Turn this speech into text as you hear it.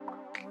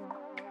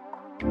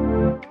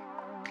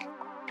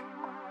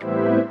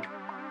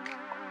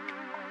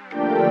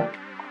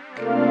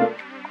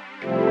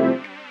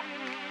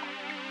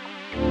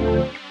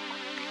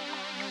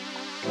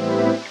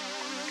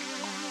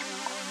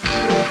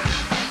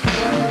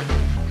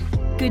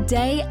Good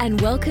day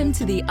and welcome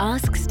to the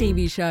Ask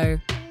Stevie Show,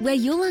 where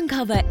you'll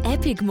uncover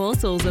epic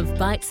morsels of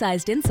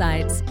bite-sized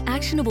insights,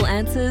 actionable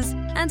answers,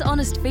 and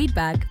honest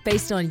feedback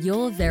based on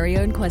your very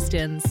own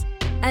questions.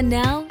 And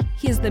now,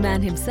 here's the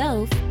man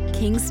himself,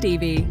 King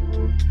Stevie.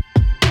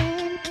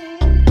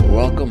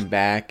 Welcome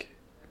back.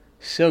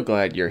 So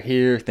glad you're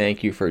here.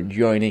 Thank you for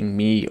joining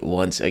me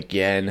once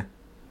again.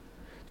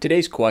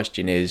 Today's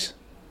question is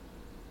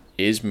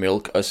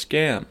milk a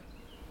scam?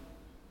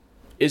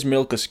 Is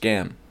milk a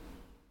scam?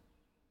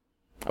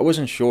 I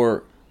wasn't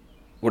sure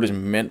what is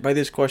meant by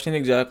this question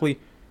exactly.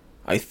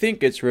 I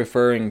think it's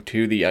referring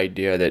to the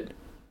idea that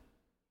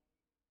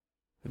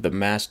the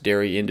mass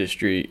dairy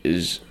industry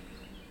is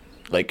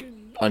like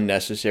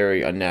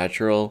unnecessary,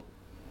 unnatural.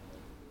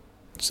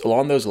 It's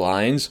along those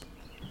lines.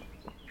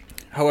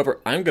 However,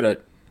 I'm going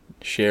to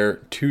share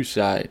two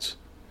sides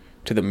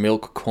to the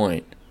milk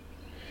coin.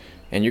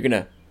 And you're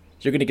going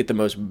to get the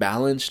most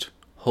balanced,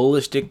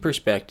 holistic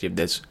perspective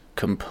that's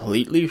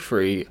completely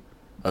free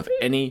of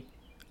any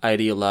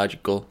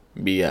ideological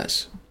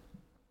BS.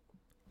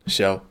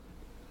 So,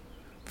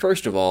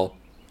 first of all,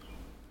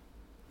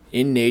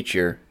 in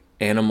nature,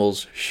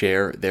 animals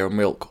share their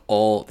milk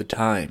all the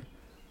time.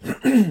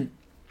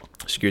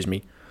 Excuse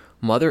me.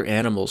 Mother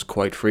animals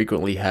quite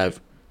frequently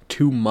have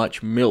too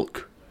much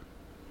milk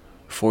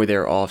for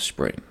their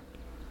offspring,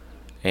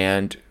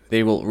 and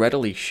they will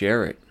readily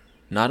share it,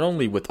 not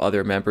only with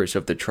other members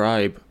of the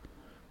tribe,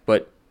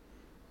 but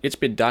it's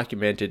been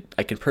documented,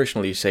 I can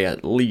personally say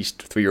at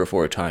least 3 or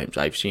 4 times.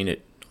 I've seen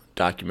it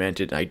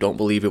documented. I don't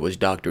believe it was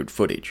doctored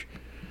footage.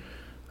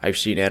 I've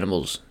seen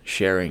animals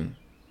sharing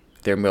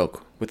their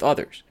milk with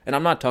others. And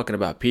I'm not talking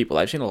about people.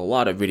 I've seen a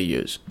lot of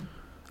videos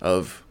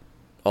of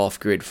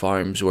off-grid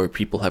farms where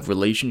people have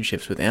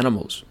relationships with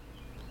animals.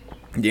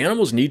 The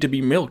animals need to be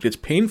milked. It's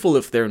painful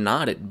if they're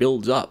not. It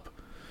builds up.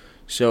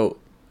 So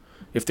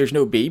if there's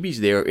no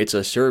babies there, it's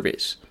a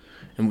service.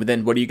 And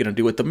then what are you going to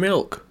do with the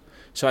milk?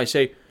 So I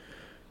say,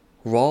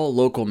 raw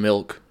local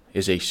milk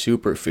is a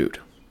superfood.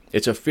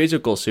 It's a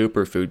physical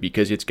superfood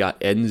because it's got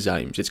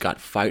enzymes, it's got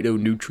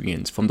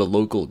phytonutrients from the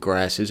local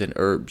grasses and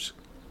herbs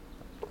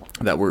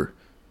that were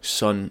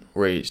sun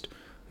raised.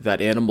 That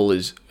animal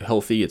is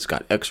healthy, it's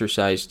got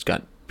exercise, it's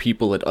got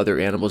people and other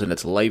animals in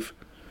its life,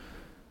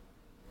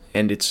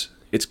 and it's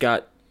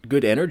got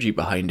good energy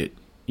behind it,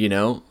 you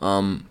know?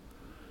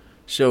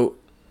 So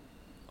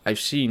I've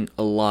seen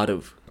a lot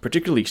of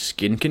particularly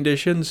skin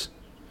conditions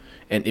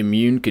and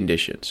immune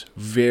conditions,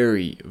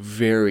 very,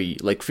 very,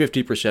 like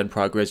 50%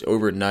 progress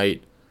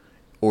overnight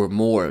or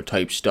more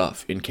type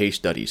stuff in case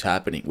studies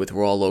happening with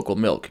raw local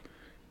milk.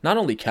 Not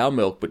only cow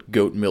milk, but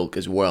goat milk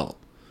as well.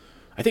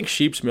 I think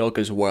sheep's milk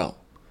as well.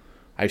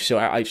 I've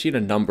seen a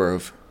number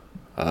of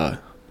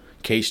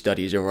case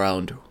studies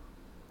around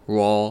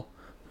raw.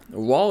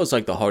 Raw is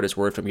like the hardest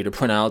word for me to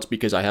pronounce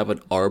because I have an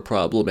R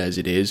problem as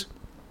it is.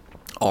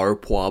 R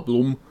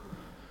problem.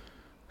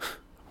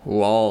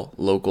 Raw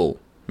local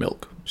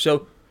milk.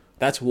 So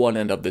that's one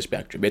end of the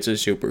spectrum. It's a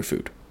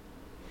superfood.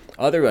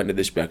 Other end of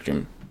the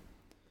spectrum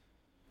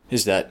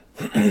is that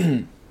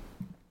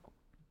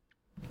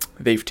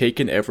they've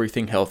taken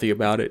everything healthy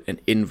about it and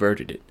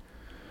inverted it.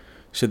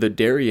 So the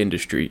dairy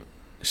industry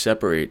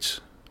separates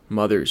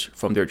mothers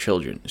from their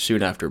children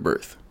soon after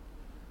birth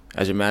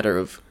as a matter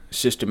of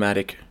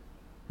systematic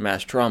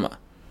mass trauma.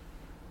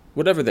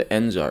 Whatever the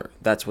ends are,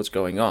 that's what's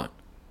going on.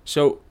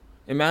 So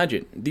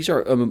imagine, these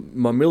are a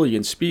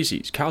mammalian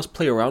species. Cows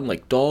play around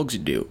like dogs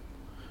do.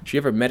 If you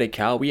ever met a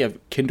cow, we have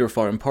Kinder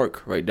Farm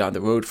Park right down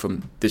the road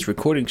from this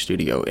recording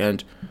studio,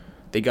 and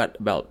they got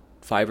about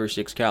 5 or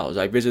 6 cows.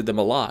 I visit them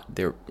a lot.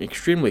 They're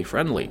extremely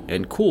friendly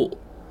and cool.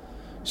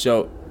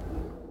 So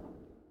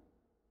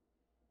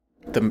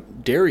the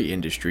dairy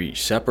industry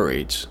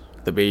separates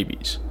the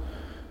babies,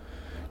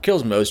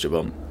 kills most of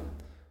them,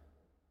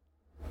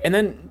 and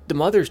then the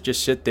mothers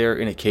just sit there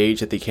in a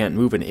cage that they can't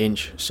move an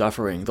inch,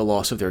 suffering the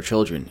loss of their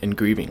children and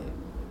grieving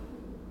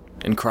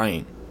and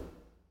crying.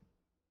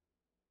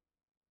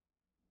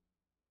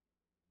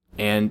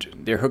 And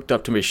they're hooked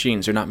up to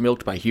machines. They're not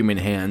milked by human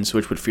hands,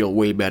 which would feel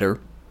way better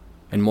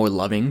and more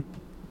loving.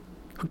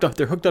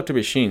 They're hooked up to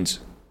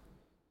machines.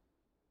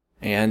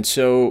 And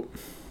so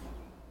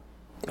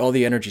all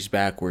the energy's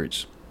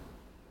backwards.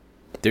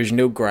 There's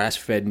no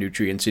grass-fed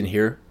nutrients in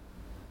here.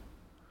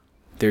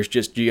 There's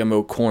just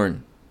GMO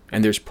corn,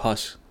 and there's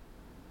pus,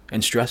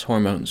 and stress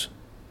hormones,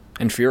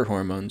 and fear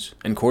hormones,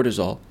 and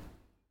cortisol.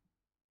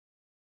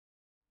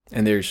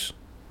 And there's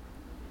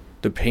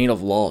the pain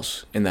of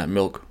loss in that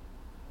milk.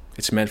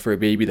 It's meant for a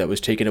baby that was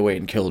taken away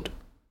and killed.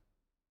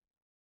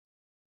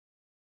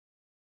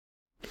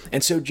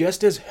 And so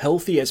just as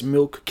healthy as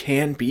milk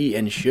can be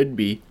and should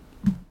be,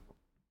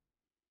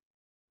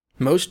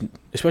 most,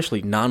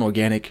 especially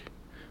non-organic,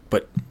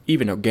 but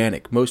even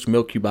organic, most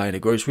milk you buy in a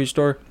grocery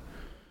store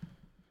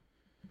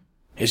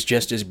is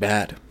just as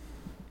bad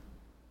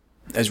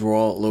as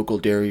raw local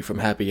dairy from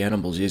happy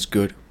animals is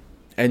good.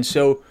 And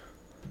so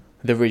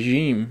the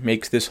regime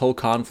makes this whole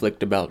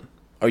conflict about,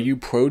 are you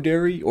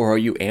pro-dairy or are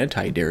you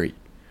anti-dairy?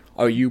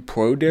 Are you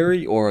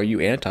pro-dairy or are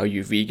you anti? Are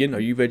you vegan? Are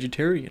you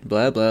vegetarian?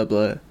 Blah, blah,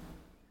 blah.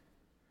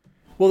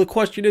 Well, the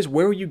question is,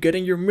 where are you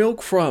getting your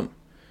milk from?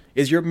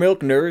 Is your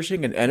milk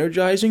nourishing and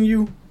energizing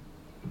you?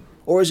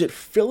 Or is it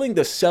filling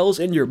the cells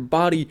in your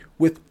body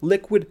with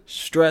liquid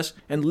stress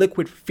and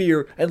liquid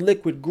fear and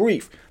liquid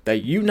grief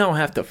that you now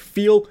have to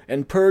feel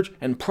and purge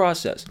and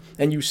process?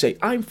 And you say,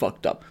 I'm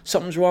fucked up.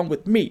 Something's wrong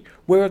with me.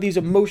 Where are these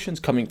emotions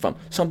coming from?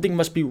 Something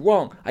must be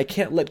wrong. I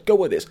can't let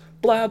go of this.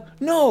 Blab.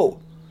 No.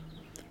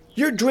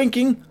 You're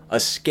drinking a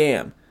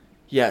scam.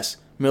 Yes,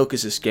 milk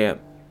is a scam.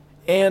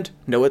 And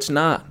no, it's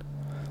not.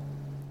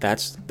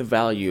 That's the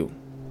value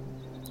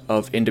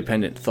of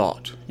independent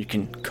thought. You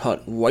can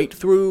cut right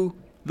through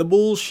the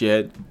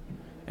bullshit,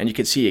 and you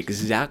can see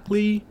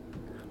exactly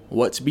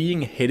what's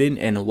being hidden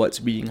and what's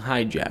being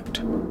hijacked.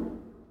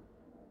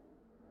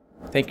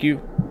 Thank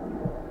you.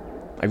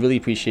 I really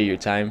appreciate your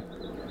time.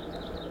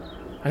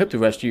 I hope the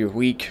rest of your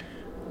week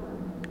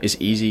is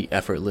easy,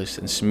 effortless,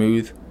 and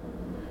smooth.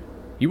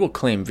 You will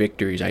claim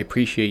victories. I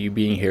appreciate you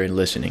being here and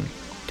listening.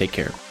 Take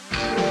care.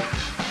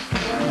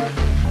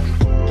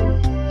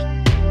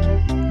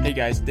 Hey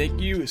guys,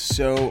 thank you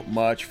so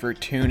much for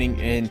tuning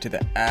in to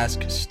the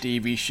Ask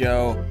Stevie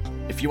Show.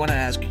 If you want to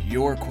ask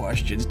your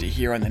questions to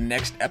hear on the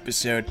next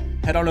episode,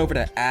 head on over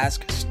to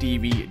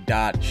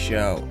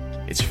askstevie.show.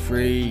 It's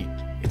free,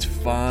 it's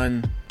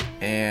fun,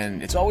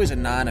 and it's always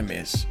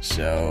anonymous,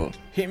 so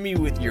hit me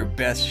with your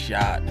best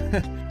shot.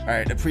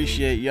 Alright,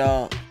 appreciate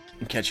y'all,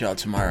 and catch y'all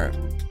tomorrow.